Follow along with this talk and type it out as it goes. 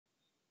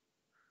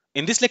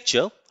In this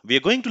lecture, we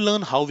are going to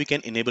learn how we can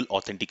enable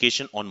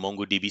authentication on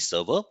MongoDB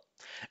server,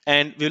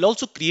 and we will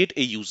also create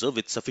a user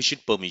with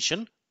sufficient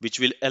permission, which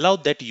will allow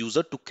that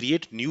user to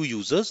create new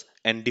users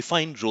and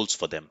define roles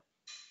for them.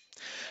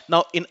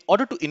 Now, in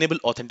order to enable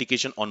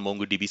authentication on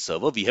MongoDB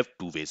server, we have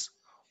two ways.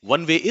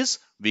 One way is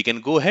we can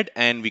go ahead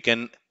and we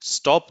can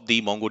stop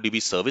the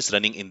MongoDB service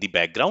running in the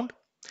background,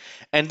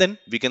 and then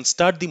we can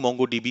start the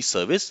MongoDB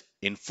service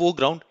in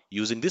foreground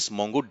using this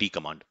MongoD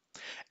command.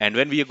 And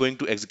when we are going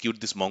to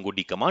execute this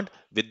MongoD command,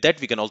 with that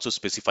we can also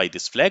specify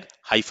this flag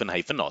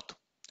 --auth.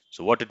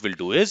 So what it will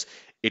do is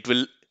it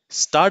will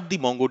start the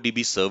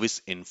MongoDB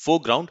service in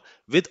foreground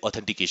with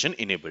authentication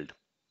enabled.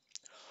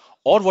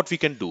 Or what we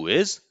can do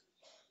is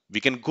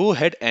we can go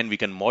ahead and we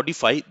can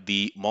modify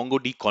the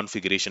MongoD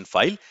configuration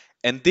file,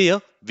 and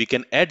there we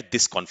can add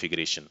this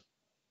configuration.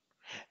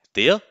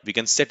 There we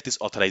can set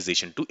this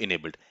authorization to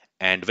enabled,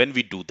 and when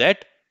we do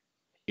that,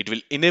 it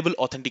will enable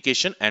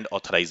authentication and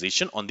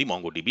authorization on the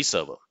MongoDB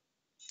server.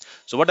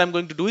 So what I'm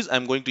going to do is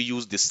I'm going to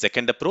use this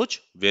second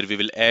approach where we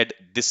will add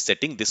this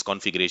setting, this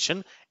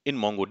configuration in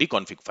MongoDB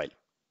config file.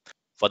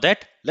 For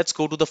that, let's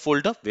go to the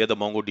folder where the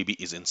MongoDB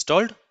is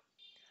installed.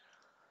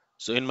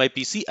 So in my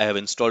PC, I have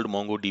installed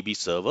MongoDB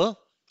server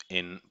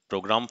in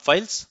program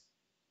files,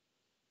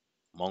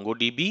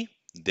 MongoDB.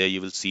 There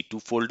you will see two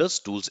folders,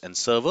 tools and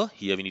server.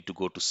 Here we need to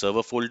go to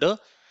server folder.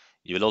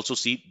 You will also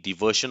see the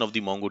version of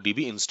the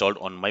MongoDB installed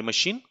on my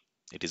machine.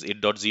 It is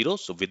 8.0.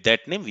 So with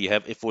that name, we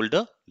have a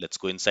folder. Let's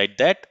go inside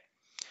that.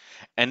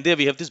 And there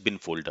we have this bin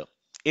folder.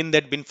 In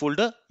that bin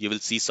folder, you will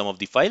see some of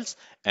the files,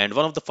 and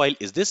one of the file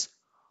is this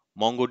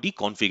MongoDB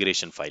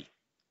configuration file.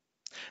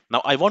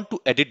 Now I want to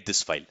edit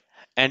this file,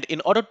 and in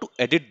order to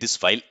edit this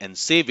file and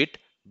save it,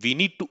 we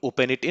need to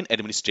open it in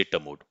administrator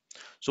mode.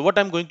 So what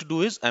I'm going to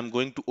do is I'm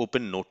going to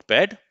open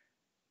Notepad,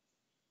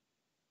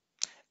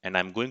 and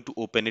I'm going to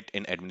open it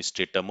in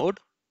administrator mode.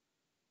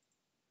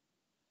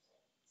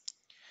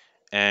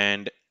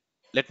 And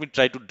let me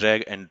try to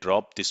drag and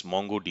drop this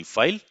MongoDB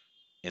file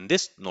in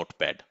this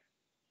Notepad.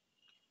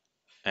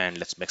 And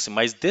let's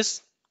maximize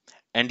this.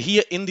 And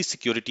here in the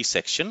security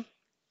section,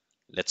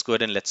 let's go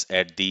ahead and let's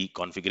add the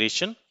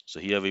configuration. So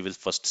here we will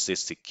first say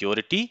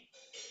security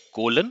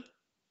colon.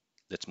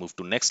 Let's move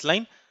to next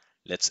line.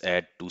 Let's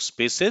add two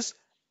spaces,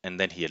 and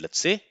then here let's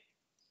say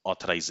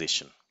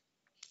authorization.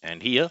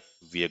 And here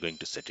we are going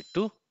to set it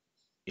to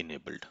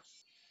enabled.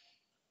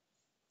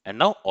 And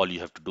now all you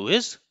have to do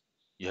is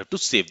you have to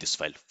save this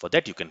file. For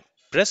that you can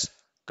press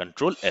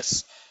Ctrl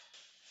S.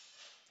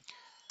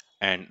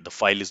 And the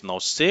file is now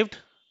saved.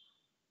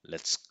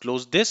 Let's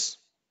close this.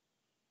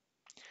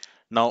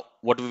 Now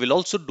what we will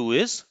also do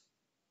is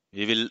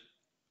we will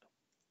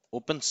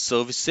open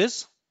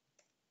services.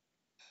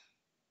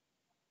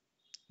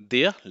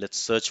 There, let's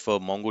search for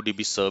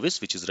MongoDB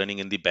service, which is running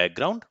in the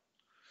background.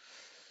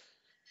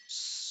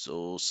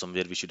 So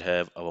somewhere we should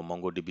have our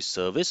MongoDB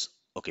service.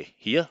 Okay,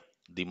 here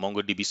the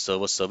MongoDB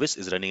server service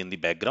is running in the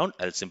background.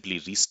 I'll simply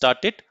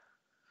restart it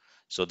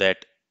so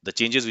that the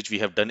changes which we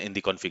have done in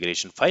the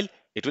configuration file,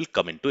 it will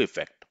come into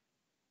effect.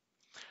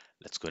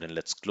 Let's go ahead and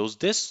let's close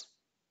this.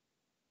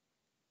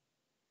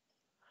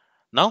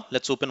 Now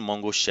let's open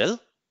Mongo shell.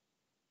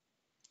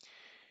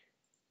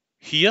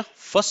 Here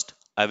first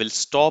I will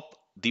stop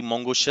the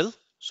Mongo shell.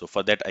 So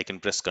for that I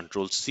can press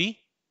Ctrl C,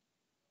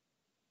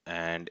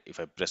 and if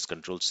I press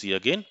Ctrl C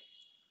again,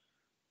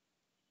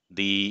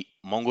 the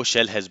Mongo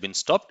shell has been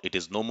stopped. It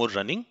is no more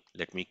running.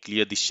 Let me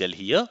clear the shell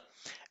here,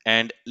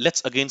 and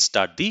let's again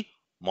start the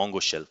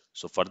Mongo shell.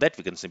 So for that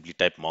we can simply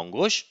type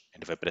mongosh,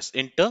 and if I press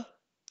enter,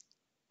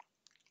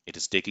 it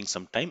is taking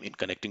some time in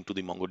connecting to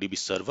the MongoDB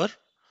server,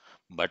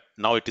 but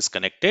now it is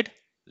connected.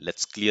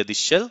 Let's clear the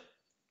shell,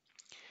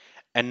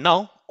 and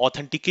now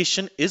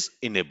authentication is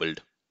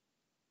enabled.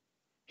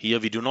 Here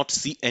we do not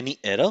see any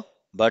error,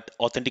 but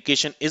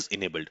authentication is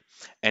enabled.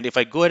 And if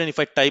I go ahead and if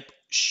I type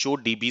show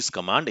db's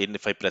command, and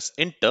if I press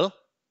enter,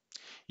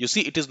 you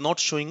see it is not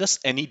showing us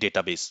any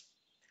database.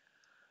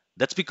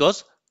 That's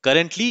because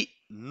currently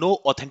no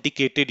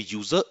authenticated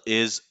user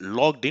is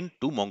logged in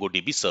to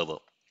MongoDB server.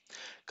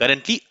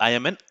 Currently I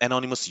am an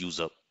anonymous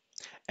user,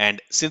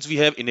 and since we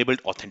have enabled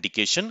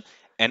authentication,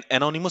 an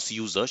anonymous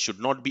user should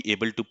not be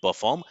able to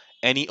perform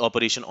any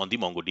operation on the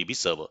MongoDB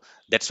server.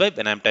 That's why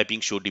when I'm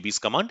typing show db's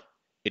command,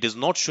 it is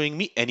not showing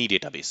me any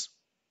database.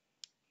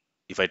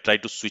 If I try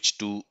to switch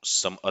to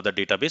some other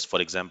database,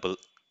 for example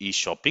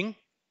e-shopping,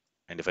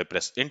 and if I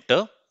press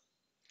enter,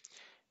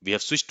 we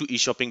have switched to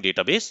e-shopping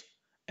database.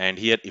 And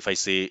here if I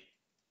say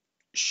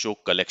show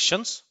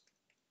collections,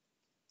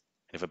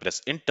 and if I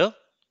press enter,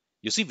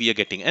 you see we are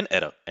getting an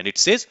error, and it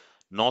says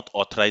not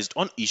authorized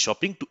on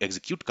e-shopping to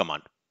execute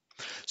command.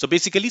 So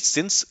basically,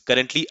 since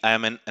currently I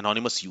am an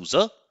anonymous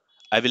user,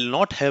 I will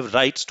not have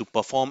rights to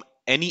perform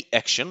any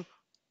action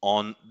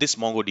on this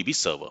MongoDB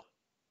server.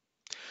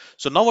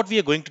 So now what we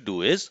are going to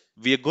do is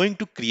we are going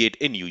to create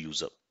a new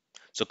user.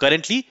 So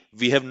currently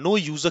we have no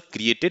user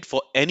created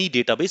for any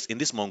database in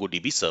this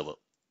MongoDB server.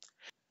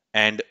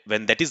 And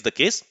when that is the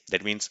case,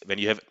 that means when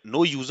you have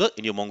no user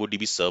in your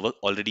MongoDB server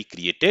already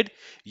created,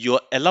 you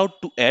are allowed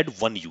to add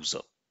one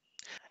user.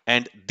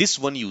 And this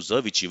one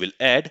user which you will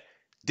add,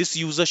 this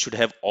user should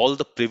have all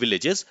the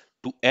privileges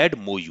to add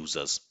more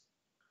users.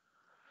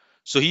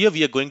 So here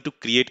we are going to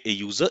create a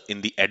user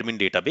in the admin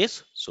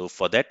database. So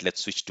for that,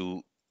 let's switch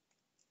to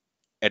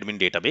admin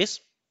database.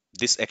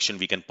 This action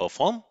we can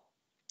perform.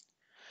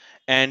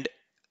 And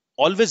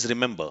always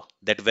remember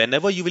that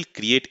whenever you will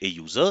create a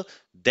user,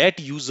 that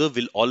user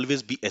will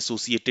always be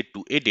associated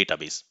to a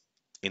database.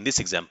 In this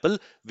example,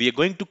 we are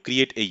going to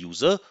create a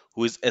user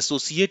who is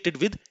associated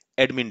with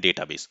admin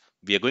database.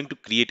 We are going to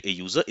create a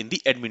user in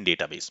the admin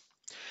database.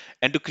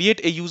 And to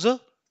create a user,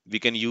 we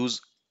can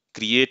use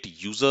create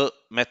user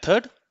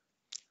method.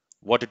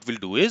 What it will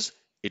do is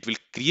it will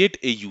create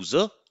a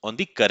user on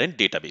the current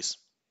database.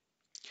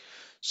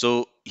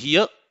 So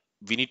here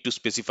we need to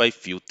specify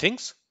few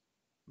things.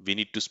 We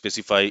need to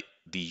specify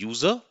the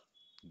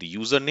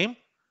username.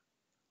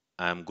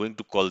 I'm going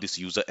to call this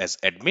user as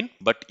admin,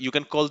 but you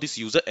can call this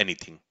user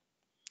anything.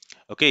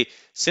 Okay,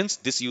 since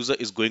this user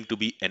is going to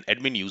be an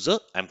admin user,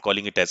 I'm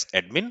calling it as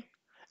admin.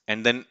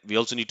 And then we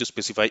also need to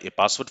specify a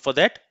password for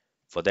that.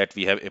 For that,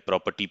 we have a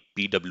property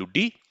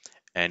pwd.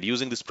 And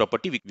using this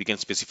property, we can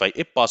specify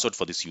a password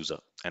for this user.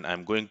 And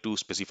I'm going to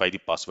specify the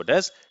password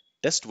as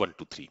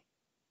test123.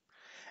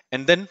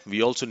 And then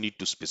we also need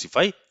to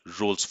specify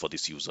roles for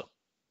this user.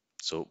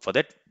 So for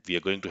that, we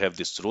are going to have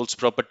this roles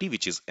property,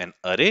 which is an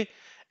array.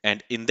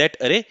 And in that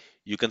array,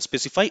 you can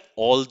specify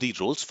all the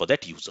roles for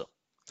that user.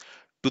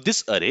 To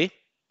this array,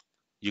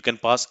 you can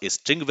pass a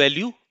string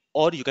value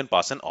or you can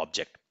pass an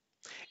object.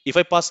 If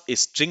I pass a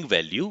string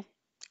value,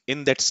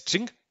 in that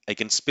string, I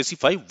can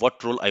specify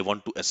what role I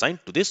want to assign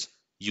to this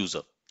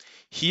user.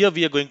 Here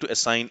we are going to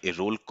assign a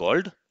role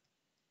called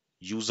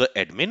user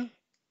admin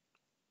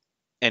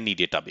any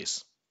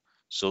database.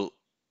 So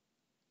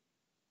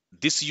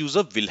this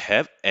user will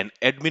have an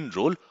admin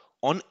role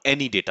on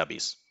any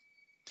database.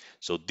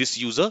 So this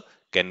user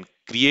can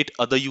create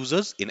other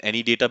users in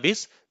any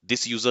database.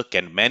 This user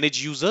can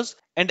manage users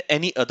and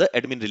any other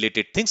admin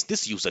related things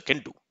this user can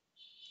do.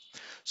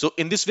 So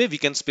in this way, we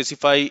can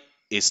specify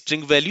a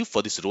string value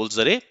for this roles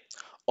array,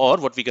 or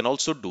what we can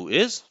also do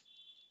is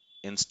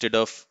instead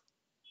of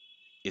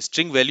a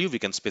string value, we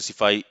can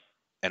specify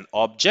an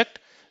object.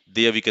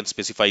 There we can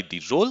specify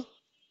the role,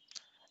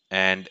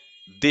 and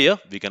there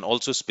we can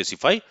also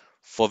specify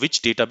for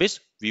which database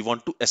we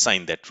want to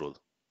assign that role.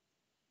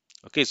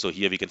 Okay, so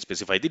here we can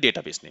specify the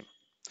database name.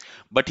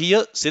 But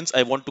here, since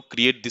I want to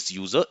create this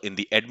user in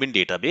the admin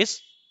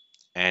database,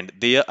 and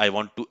there I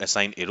want to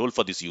assign a role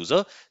for this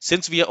user,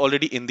 since we are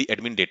already in the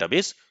admin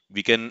database,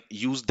 we can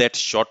use that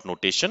short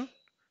notation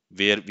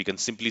where we can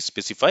simply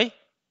specify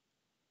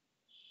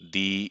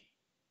the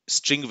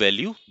string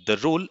value, the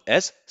role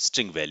as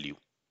string value.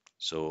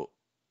 So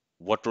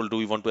what role do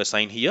we want to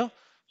assign here?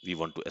 We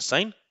want to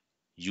assign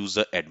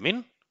user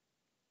admin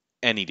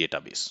any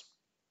database.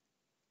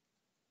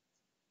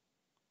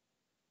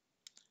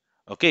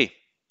 Okay,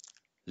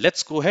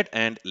 let's go ahead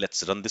and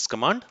let's run this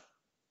command.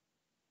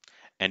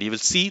 And you will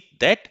see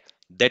that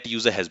that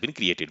user has been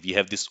created. We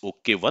have this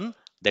OK1,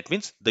 that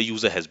means the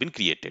user has been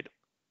created.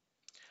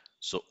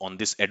 So on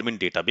this admin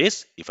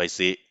database, if I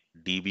say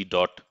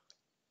db.getUsers,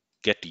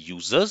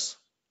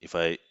 if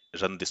I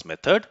run this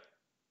method,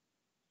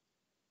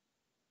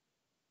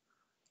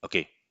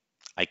 okay,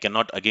 I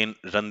cannot again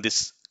run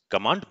this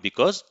command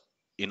because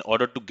in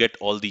order to get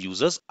all the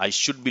users, I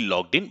should be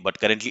logged in, but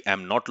currently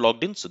I'm not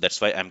logged in. So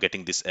that's why I'm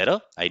getting this error.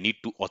 I need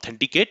to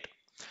authenticate.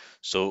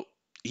 So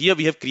here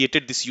we have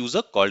created this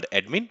user called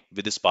admin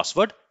with this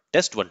password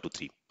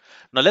test123.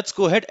 Now let's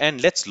go ahead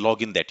and let's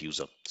log in that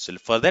user. So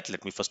for that,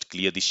 let me first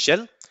clear the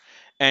shell.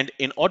 And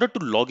in order to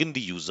log in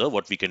the user,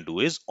 what we can do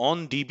is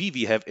on DB,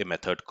 we have a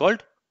method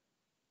called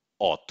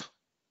auth.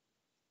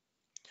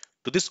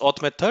 To this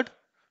auth method,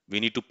 we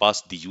need to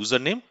pass the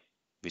username,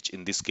 which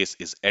in this case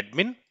is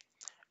admin,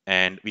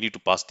 and we need to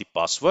pass the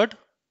password,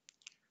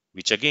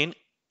 which again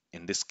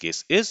in this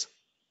case is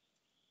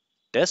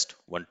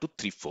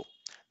test1234.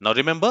 Now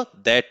remember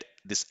that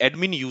this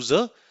admin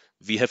user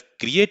we have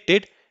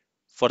created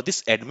for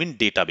this admin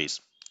database.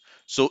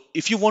 So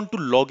if you want to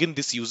log in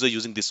this user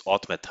using this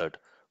auth method,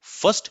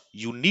 first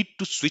you need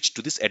to switch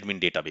to this admin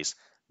database.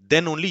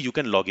 Then only you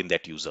can log in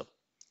that user.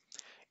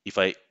 If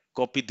I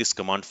copy this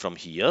command from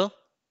here,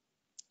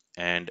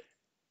 and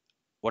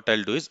what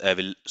I'll do is I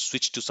will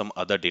switch to some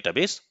other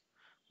database.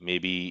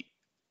 Maybe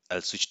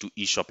I'll switch to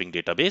e-shopping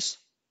database.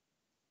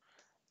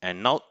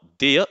 And now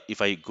there,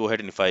 if I go ahead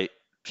and if I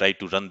try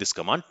to run this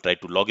command, try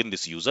to log in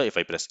this user, if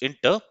I press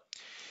enter,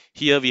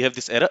 here we have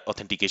this error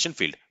authentication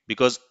failed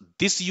because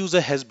this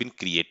user has been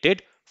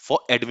created for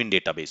admin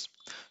database.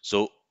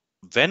 So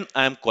when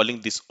I am calling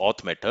this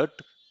auth method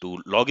to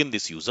log in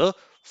this user,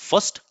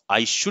 first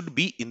I should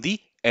be in the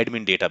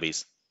admin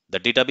database, the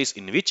database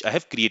in which I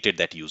have created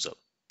that user.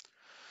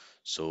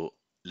 So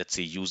let's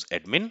say use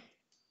admin.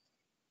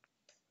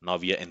 Now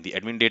we are in the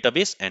admin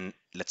database and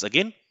let's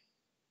again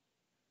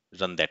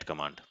run that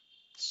command.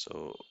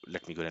 So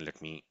let me go and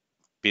let me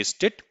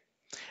paste it.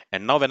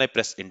 And now when I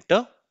press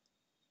enter,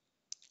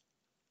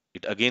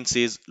 it again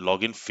says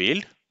login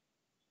failed.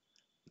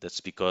 That's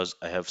because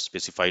I have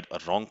specified a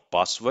wrong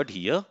password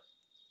here.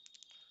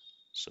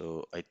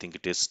 So I think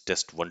it is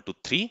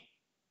test123.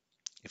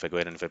 If I go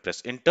ahead and if I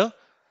press enter,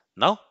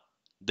 now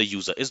the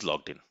user is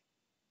logged in.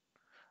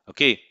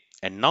 Okay,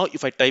 and now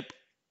if I type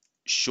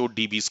show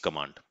DBs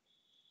command,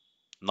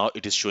 now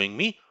it is showing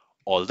me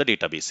all the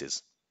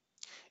databases.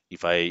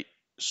 If I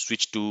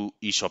switch to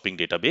e-shopping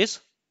database,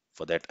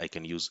 for that I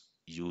can use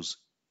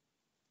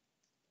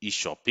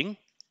e-shopping,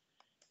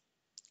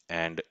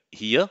 and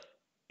here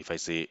if I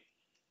say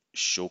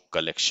show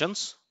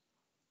collections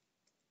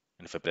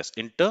and if I press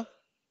enter,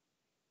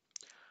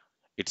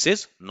 it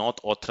says not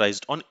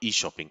authorized on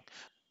e-shopping.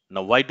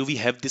 Now why do we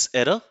have this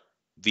error?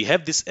 We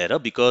have this error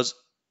because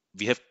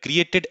we have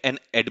created an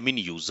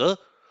admin user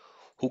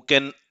who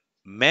can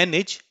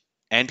manage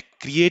and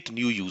create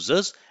new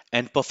users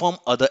and perform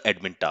other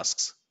admin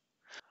tasks.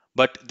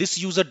 But this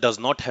user does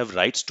not have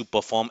rights to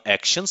perform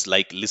actions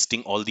like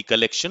listing all the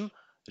collection,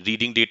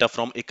 reading data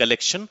from a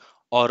collection,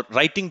 or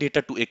writing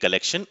data to a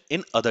collection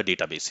in other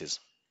databases.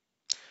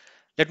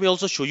 Let me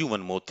also show you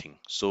one more thing.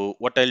 So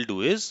what I'll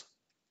do is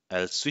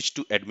I'll switch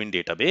to admin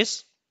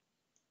database,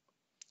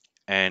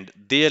 and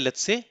there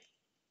let's say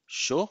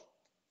show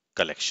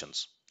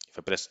collections. If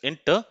I press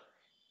enter,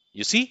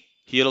 you see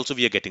here also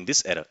we are getting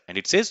this error, and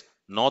it says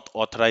not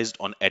authorized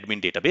on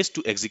admin database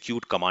to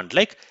execute command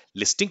like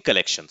listing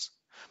collections,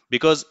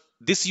 because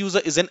this user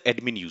is an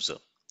admin user.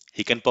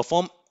 He can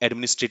perform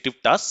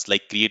administrative tasks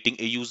like creating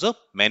a user,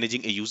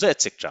 managing a user,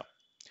 etc.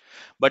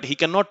 But he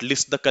cannot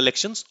list the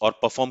collections or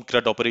perform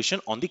CRUD operation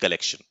on the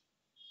collection.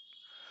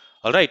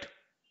 All right.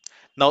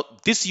 Now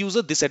this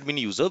user, this admin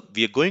user,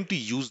 we are going to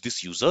use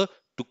this user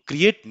to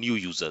create new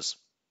users,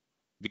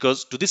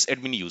 because to this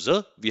admin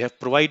user we have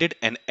provided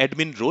an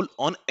admin role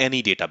on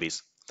any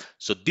database.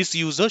 So this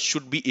user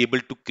should be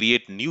able to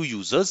create new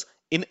users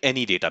in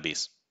any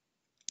database.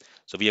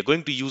 So we are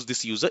going to use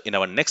this user in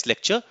our next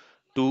lecture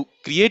to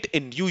create a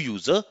new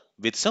user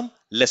with some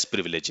less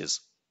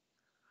privileges.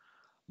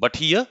 But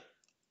here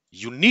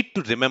you need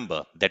to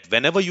remember that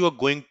whenever you are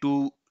going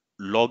to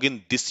log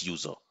in this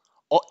user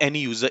or any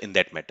user in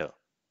that matter,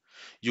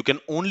 you can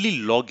only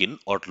log in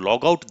or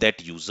log out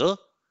that user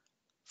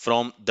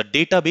from the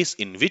database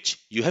in which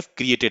you have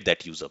created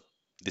that user.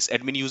 This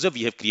admin user,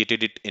 we have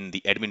created it in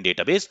the admin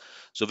database.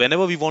 So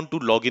whenever we want to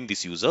log in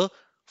this user,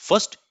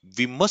 first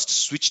we must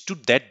switch to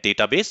that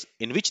database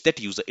in which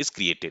that user is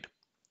created.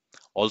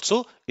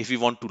 Also, if we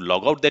want to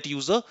log out that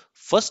user,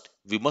 first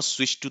we must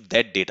switch to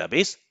that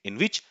database in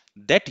which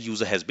that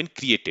user has been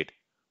created.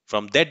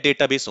 From that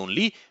database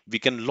only, we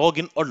can log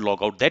in or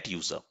log out that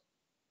user.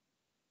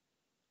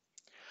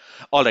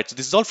 Alright, so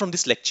this is all from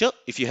this lecture.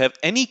 If you have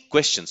any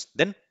questions,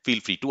 then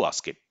feel free to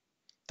ask it.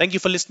 Thank you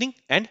for listening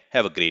and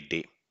have a great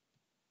day.